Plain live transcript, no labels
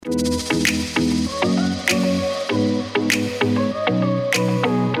Again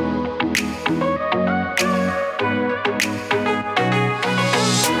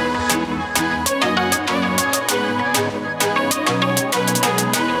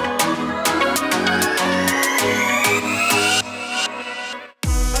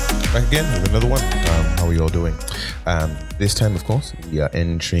with another one. How are you all doing? This time, of course, we are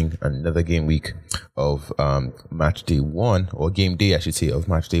entering another game week of match day one, or game day, I should say, of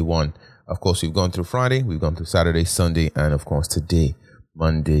match day one. Of course, we've gone through Friday, we've gone through Saturday, Sunday, and of course today,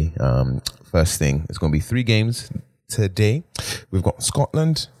 Monday. First thing, it's going to be 3 games today. We've got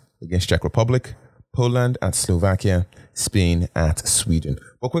Scotland against Czech Republic, Poland at Slovakia, Spain at Sweden.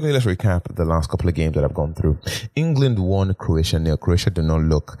 But quickly, let's recap the last couple of games that I've gone through. England won, Croatia nil. Croatia did not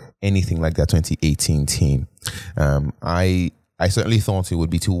look anything like that 2018 team. I certainly thought it would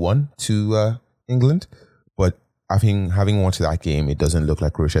be 2-1 to England, but having watched that game, it doesn't look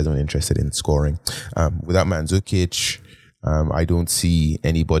like Croatia is interested in scoring. Without Mandzukic, I don't see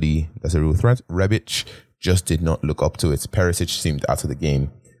anybody that's a real threat. Rebic just did not look up to it. Perisic seemed out of the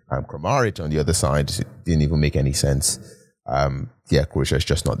game. Kramaric on the other side didn't even make any sense. Croatia is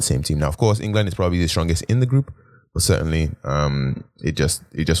just not the same team. Now, of course, England is probably the strongest in the group, but certainly it just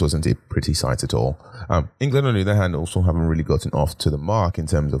wasn't a pretty sight at all. England, on the other hand, also haven't really gotten off to the mark in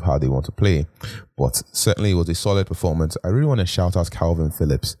terms of how they want to play, but certainly it was a solid performance. I really want to shout out Calvin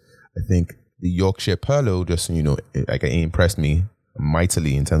Phillips. I think the Yorkshire Pirlo just, he impressed me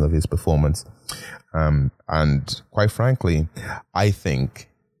mightily in terms of his performance. And quite frankly, I think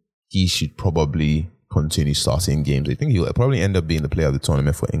he should probably continue starting games. I think he'll probably end up being the player of the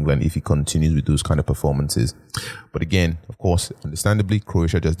tournament for England if he continues with those kind of performances. But again, of course, understandably,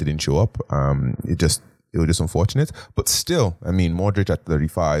 Croatia just didn't show up. It was just unfortunate. But still, Modric at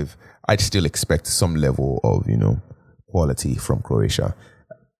 35, I'd still expect some level of, quality from Croatia.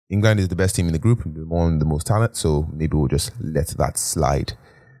 England is the best team in the group, the most talent, so maybe we'll just let that slide.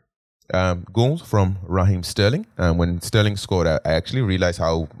 Goals from Raheem Sterling. When Sterling scored, I actually realized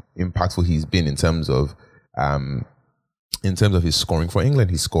how impactful he's been in terms of his scoring for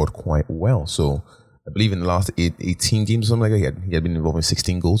England. He scored quite well. So I believe in the last 18 games or something like that, he had been involved in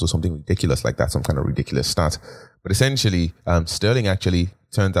 16 goals or something ridiculous like that, some kind of ridiculous stat. But essentially, Sterling actually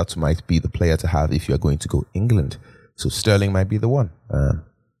turns out to might be the player to have if you are going to go England. So Sterling might be the one.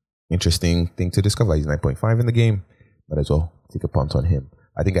 Interesting thing to discover. He's 9.5 in the game. Might as well take a punt on him.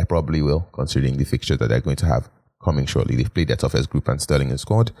 I think I probably will, considering the fixture that they're going to have coming shortly. They've played their toughest group and Sterling has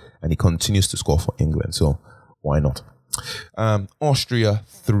scored, and he continues to score for England. So why not? Austria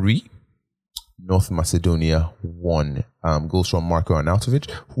 3, North Macedonia 1. Goals from Marko Arnautovic,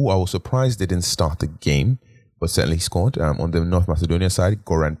 who I was surprised didn't start the game, but certainly scored. On the North Macedonia side,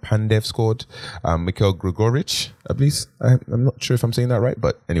 Goran Pandev scored. Mikhail Grigoric, I believe. I'm not sure if I'm saying that right,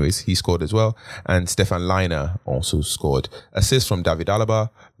 but anyways, he scored as well. And Stefan Leiner also scored. Assist from David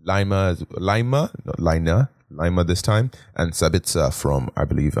Alaba, Lima this time, and Sabitzer from, I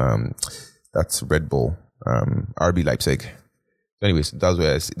believe, that's Red Bull, RB Leipzig. Anyways, those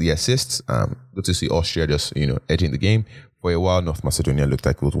were the assists. Good to see Austria just, edging the game. For a while, North Macedonia looked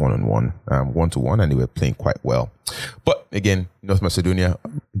like it was 1-on-1, 1-to-1, and they were playing quite well. But again, North Macedonia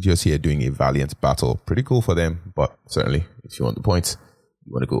just here doing a valiant battle. Pretty cool for them, but certainly, if you want the points,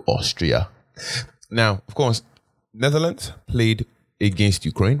 you want to go Austria. Now, of course, Netherlands played against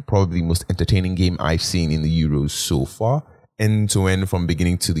Ukraine, probably the most entertaining game I've seen in the Euros so far, end to end from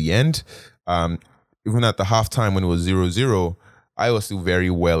beginning to the end. Even at the halftime when it was 0-0, I was still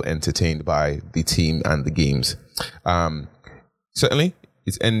very well entertained by the team and the games. Certainly,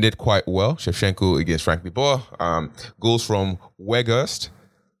 it's ended quite well. Shevchenko against Frank de Boer. Goals from Weghorst,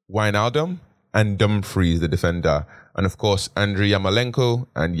 Wijnaldum, and Dumfries, the defender. And of course, Andriy Yarmolenko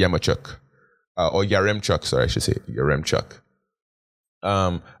and Yaremchuk.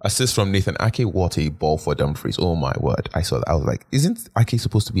 Assist from Nathan Ake. What a ball for Dumfries. Oh my word. I saw that. I was like, isn't Ake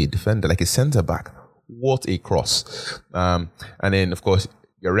supposed to be a defender, like a centre back? What a cross. And then, of course,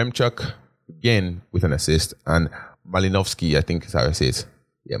 Yaremchuk, again, with an assist. And Malinovsky, I think is how I say it.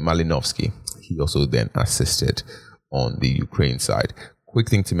 Yeah, Malinovsky. He also then assisted on the Ukraine side. Quick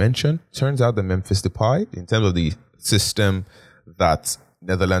thing to mention, turns out that Memphis Depay, in terms of the system that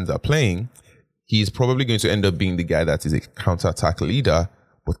Netherlands are playing, he's probably going to end up being the guy that is a counter-attack leader.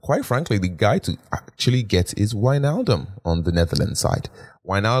 But quite frankly, the guy to actually get is Wijnaldum on the Netherlands side.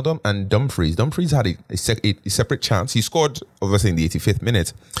 Wijnaldum and Dumfries. Dumfries had a separate chance. He scored, obviously, in the 85th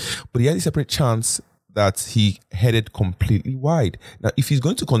minute. But he had a separate chance that he headed completely wide. Now, if he's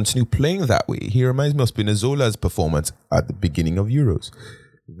going to continue playing that way, he reminds me of Spinazzola's performance at the beginning of Euros.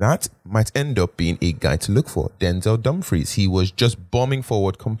 that might end up being a guy to look for. Denzel Dumfries. He was just bombing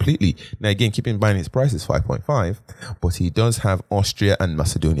forward completely. Now, again, keep in mind his price is 5.5, but he does have Austria and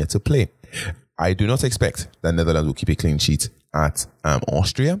Macedonia to play. I do not expect that Netherlands will keep a clean sheet at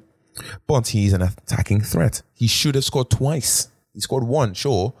Austria, but he's an attacking threat. He should have scored twice. He scored one,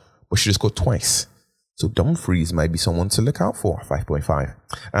 sure, but should have scored twice. So Dumfries might be someone to look out for,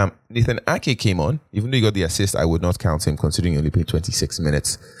 5.5. Nathan Ake came on. Even though he got the assist, I would not count him considering he only played 26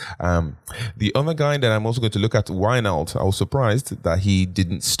 minutes. The other guy that I'm also going to look at, Wijnald, I was surprised that he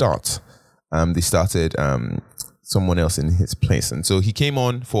didn't start. They started someone else in his place. And so he came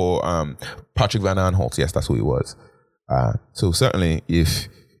on for Patrick Van Aanholt. Yes, that's who he was. So certainly if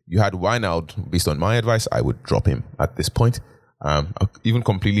you had Wijnald, based on my advice, I would drop him at this point. I'll even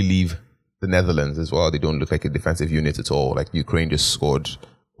completely leave the Netherlands as well. They don't look like a defensive unit at all. Like Ukraine just scored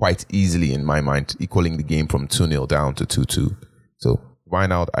quite easily in my mind, equaling the game from 2-0 down to 2-2. So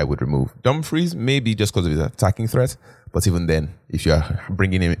Wijnald, I would remove. Dumfries, maybe just because of his attacking threat. But even then, if you're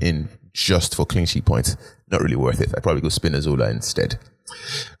bringing him in just for clean sheet points, not really worth it. I'd probably go Spinazzola instead.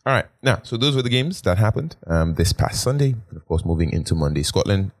 All right. Now, so those were the games that happened this past Sunday. And of course, moving into Monday,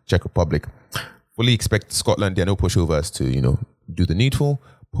 Scotland, Czech Republic. Fully expect Scotland, there are no pushovers to, do the needful.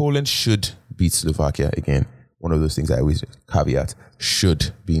 Poland should beat Slovakia again. One of those things I always caveat,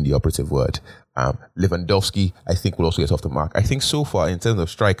 should being the operative word. Lewandowski, I think, will also get off the mark. I think so far, in terms of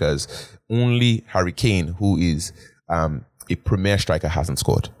strikers, only Harry Kane, who is a premier striker, hasn't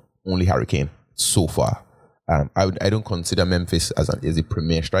scored. Only Harry Kane so far. I don't consider Memphis as a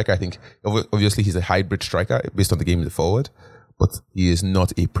premier striker. I think, obviously, he's a hybrid striker based on the game in the forward, but he is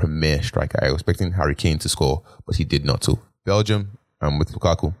not a premier striker. I was expecting Harry Kane to score, but he did not. So Belgium, with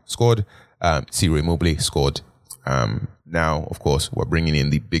Lukaku, scored. Ciro Immobile scored. Now, of course, we're bringing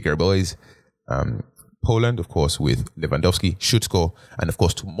in the bigger boys. Poland, of course, with Lewandowski, should score. And, of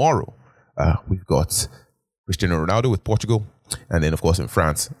course, tomorrow, we've got Cristiano Ronaldo with Portugal. And then, of course, in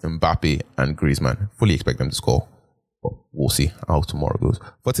France, Mbappe and Griezmann. Fully expect them to score. But we'll see how tomorrow goes.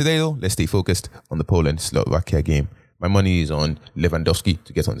 For today, though, let's stay focused on the Poland-Slovakia game. My money is on Lewandowski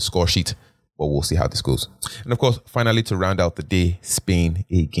to get on the score sheet. But we'll see how this goes. And of course, finally, to round out the day, Spain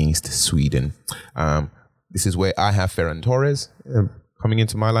against Sweden. This is where I have Ferran Torres coming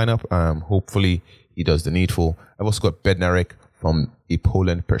into my lineup. Hopefully, he does the needful. I've also got Bednarek from a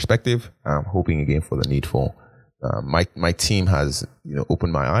Poland perspective. I'm hoping again for the needful. My team has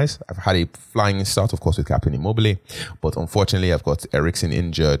opened my eyes. I've had a flying start, of course, with Captain Immobile, but unfortunately, I've got Eriksen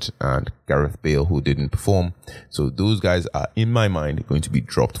injured and Gareth Bale who didn't perform. So those guys are, in my mind, going to be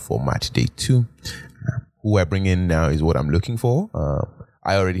dropped for match day 2. Who I bring in now is what I'm looking for.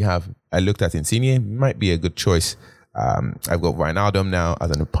 I looked at Insigne, might be a good choice. I've got Wijnaldum now as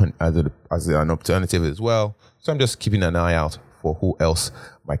an alternative as well. So I'm just keeping an eye out for who else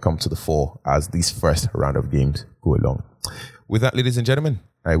might come to the fore as these first round of games go along. With that, ladies and gentlemen,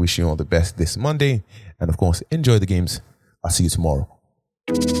 I wish you all the best this Monday. And of course, enjoy the games. I'll see you tomorrow.